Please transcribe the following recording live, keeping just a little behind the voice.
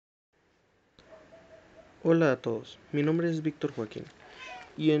Hola a todos, mi nombre es Víctor Joaquín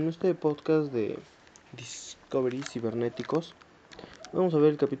y en este podcast de Discovery Cibernéticos vamos a ver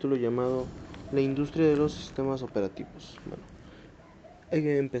el capítulo llamado La industria de los sistemas operativos.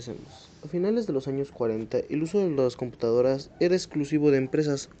 Empecemos. A finales de los años 40, el uso de las computadoras era exclusivo de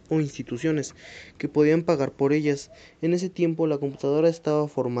empresas o instituciones que podían pagar por ellas. En ese tiempo, la computadora estaba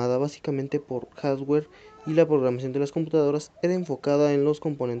formada básicamente por hardware y la programación de las computadoras era enfocada en los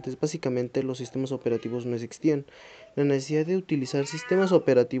componentes. Básicamente, los sistemas operativos no existían. La necesidad de utilizar sistemas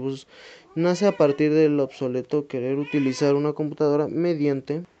operativos nace a partir del obsoleto querer utilizar una computadora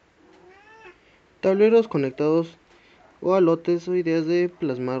mediante tableros conectados o a lotes o ideas de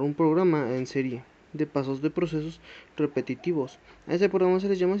plasmar un programa en serie de pasos de procesos repetitivos. A ese programa se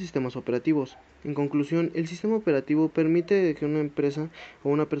les llama sistemas operativos. En conclusión, el sistema operativo permite que una empresa o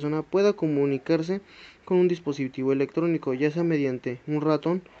una persona pueda comunicarse con un dispositivo electrónico, ya sea mediante un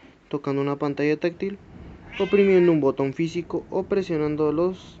ratón, tocando una pantalla táctil, oprimiendo un botón físico o presionando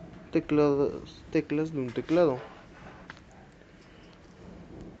los teclas de un teclado.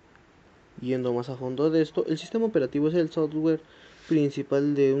 Yendo más a fondo de esto, el sistema operativo es el software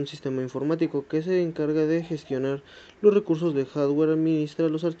principal de un sistema informático que se encarga de gestionar los recursos de hardware, administra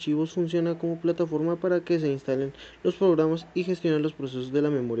los archivos, funciona como plataforma para que se instalen los programas y gestiona los procesos de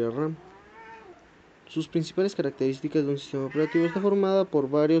la memoria RAM. Sus principales características de un sistema operativo está formada por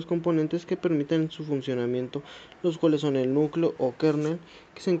varios componentes que permiten su funcionamiento, los cuales son el núcleo o kernel,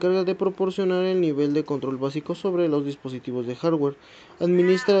 que se encarga de proporcionar el nivel de control básico sobre los dispositivos de hardware,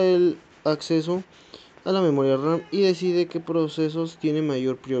 administra el acceso a la memoria RAM y decide qué procesos tienen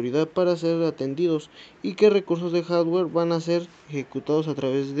mayor prioridad para ser atendidos y qué recursos de hardware van a ser ejecutados a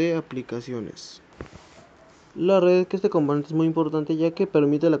través de aplicaciones. La red que este componente es muy importante ya que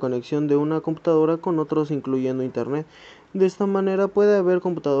permite la conexión de una computadora con otros incluyendo internet. De esta manera puede haber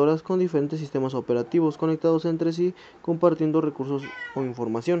computadoras con diferentes sistemas operativos conectados entre sí compartiendo recursos o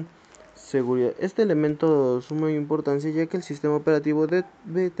información. Seguridad. Este elemento es de suma importancia ya que el sistema operativo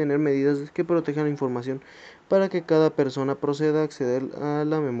debe tener medidas que protejan la información para que cada persona proceda a acceder a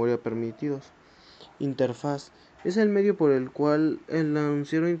la memoria permitidos. Interfaz. Es el medio por el cual el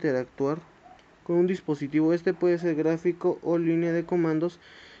anunciero interactuar con un dispositivo. Este puede ser gráfico o línea de comandos.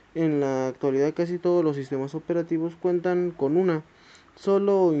 En la actualidad casi todos los sistemas operativos cuentan con una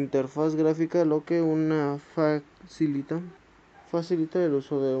solo interfaz gráfica, lo que facilita el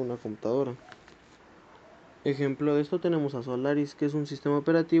uso de una computadora. Ejemplo de esto tenemos a Solaris, que es un sistema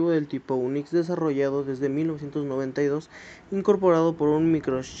operativo del tipo Unix desarrollado desde 1992, incorporado por un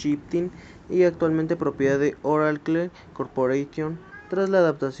microchipping y actualmente propiedad de Oracle Corporation. Tras la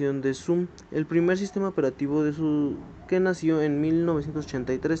adaptación de Zoom, el primer sistema operativo que nació en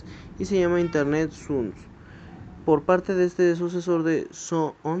 1983 y se llama Internet Sounds. Por parte de este sucesor de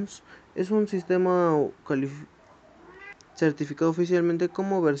Sounds, es un sistema certificado oficialmente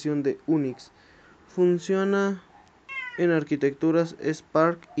como versión de Unix. Funciona en arquitecturas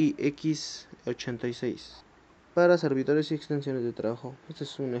Spark y x86 para servidores y extensiones de trabajo. Este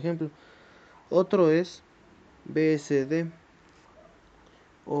es un ejemplo. Otro es BSD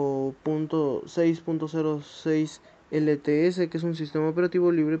o .6.06 LTS, que es un sistema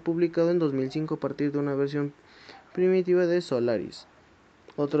operativo libre publicado en 2005 a partir de una versión primitiva de Solaris.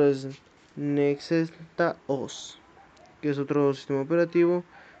 Otro es Nexenta OS, que es otro sistema operativo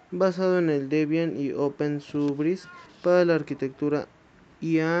basado en el Debian y OpenSUBRIS para la arquitectura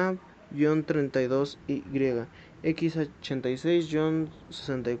IA-32Y.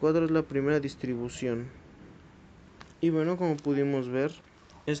 x86-64 es la primera distribución. Y bueno, como pudimos ver,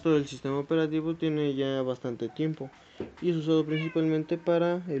 esto del sistema operativo tiene ya bastante tiempo y es usado principalmente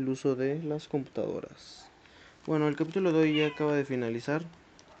para el uso de las computadoras. Bueno, el capítulo de hoy ya acaba de finalizar.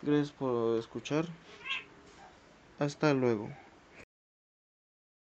 Gracias por escuchar. Hasta luego.